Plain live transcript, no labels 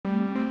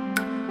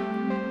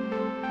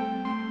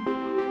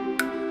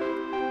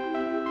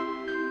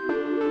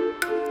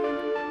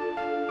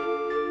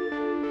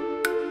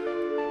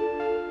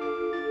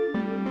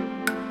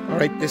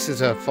Alright, this is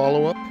a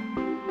follow-up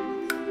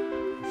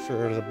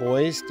for the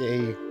boys.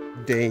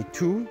 Day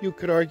 2, you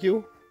could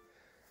argue.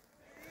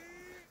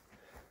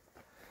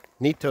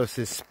 Nitos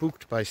is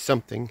spooked by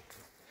something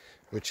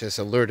which has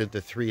alerted the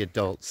 3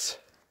 adults.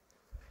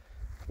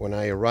 When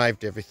I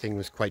arrived, everything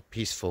was quite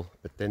peaceful,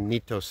 but then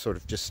Nitos sort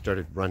of just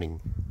started running.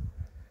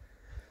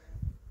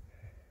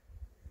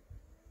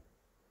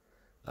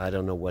 I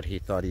don't know what he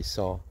thought he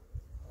saw.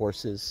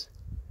 Horses?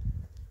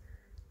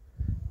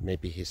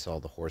 Maybe he saw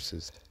the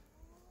horses.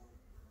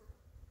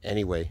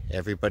 Anyway,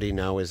 everybody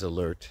now is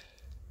alert.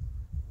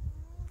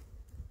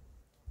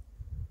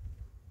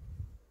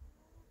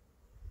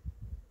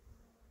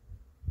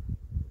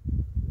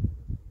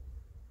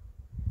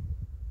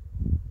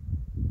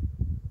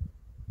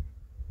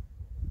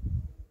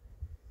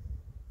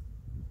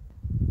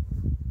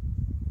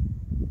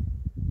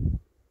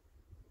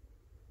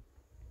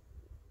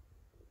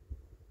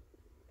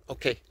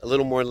 Okay, a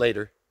little more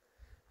later,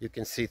 you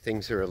can see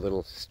things are a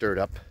little stirred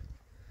up.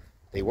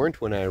 They weren't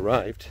when I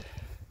arrived.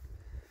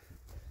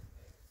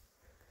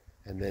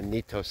 And then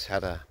Nitos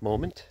had a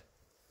moment.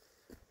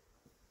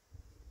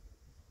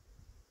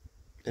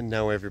 And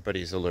now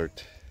everybody's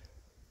alert.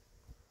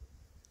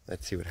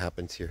 Let's see what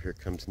happens here. Here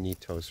comes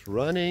Nitos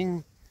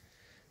running.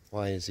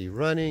 Why is he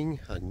running?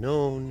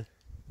 Unknown.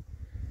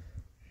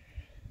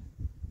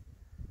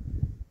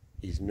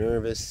 He's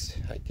nervous,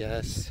 I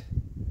guess.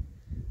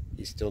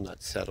 He's still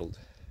not settled.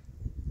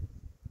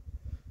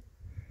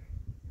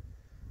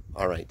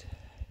 All right.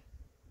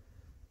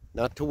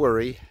 Not to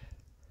worry.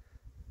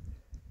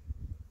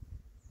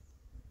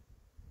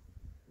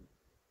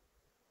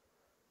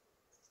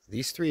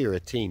 These 3 are a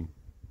team.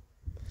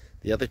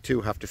 The other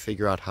 2 have to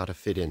figure out how to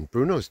fit in.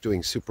 Bruno's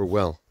doing super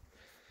well.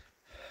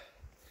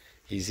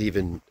 He's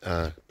even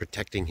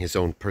protecting his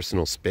own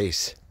personal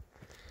space.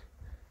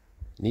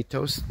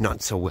 Nitos,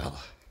 not so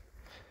well.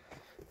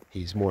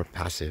 He's more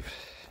passive.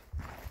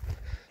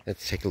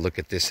 Let's take a look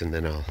at this and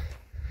then I'll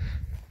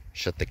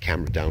shut the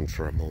camera down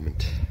for a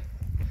moment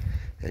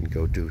and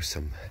go do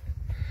some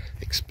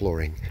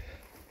exploring.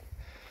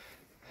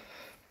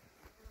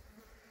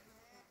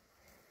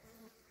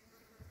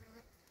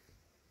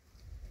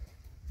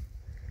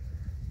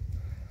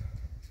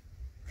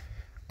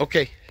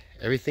 Okay,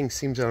 everything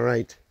seems all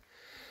right.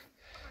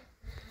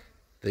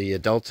 The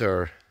adults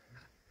are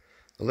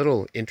a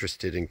little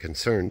interested and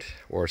concerned,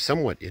 or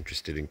somewhat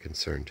interested and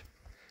concerned.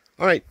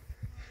 All right,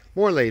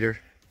 more later.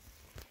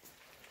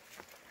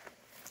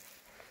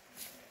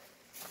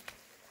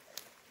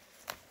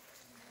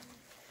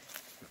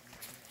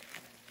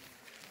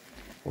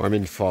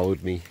 Armin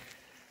followed me.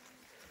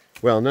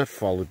 Well, not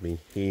followed me.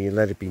 He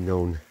let it be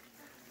known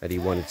that he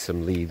wanted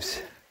some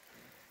leaves.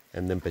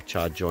 And then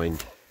Pacha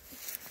joined.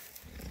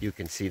 You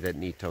can see that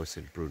Nitos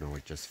and Bruno are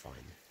just fine.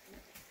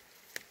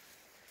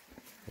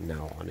 And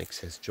now Onyx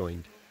has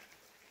joined.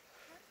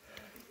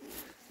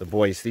 The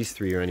boys, these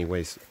 3 are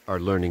anyways, are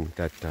learning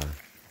that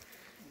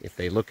if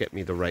they look at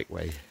me the right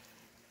way,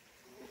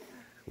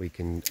 we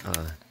can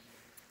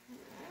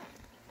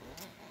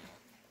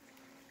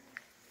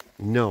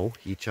know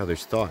each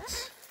other's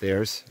thoughts.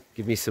 Theirs,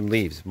 give me some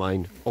leaves.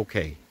 Mine,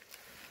 okay.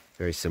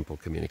 Very simple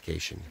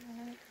communication.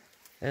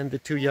 And the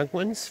 2 young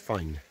ones,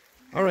 fine.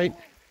 All right.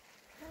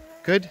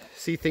 Good.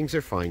 See, things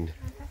are fine.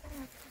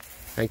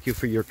 Thank you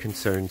for your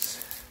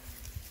concerns.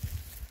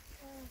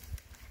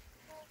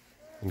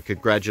 And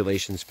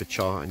congratulations,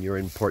 Pacha, on your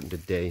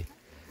important day.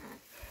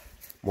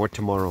 More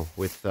tomorrow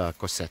with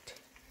Cosette.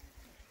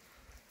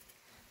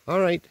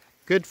 All right.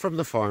 Good from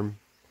the farm.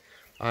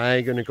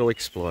 I'm going to go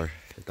explore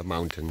the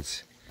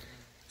mountains.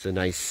 It's a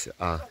nice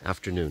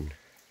afternoon.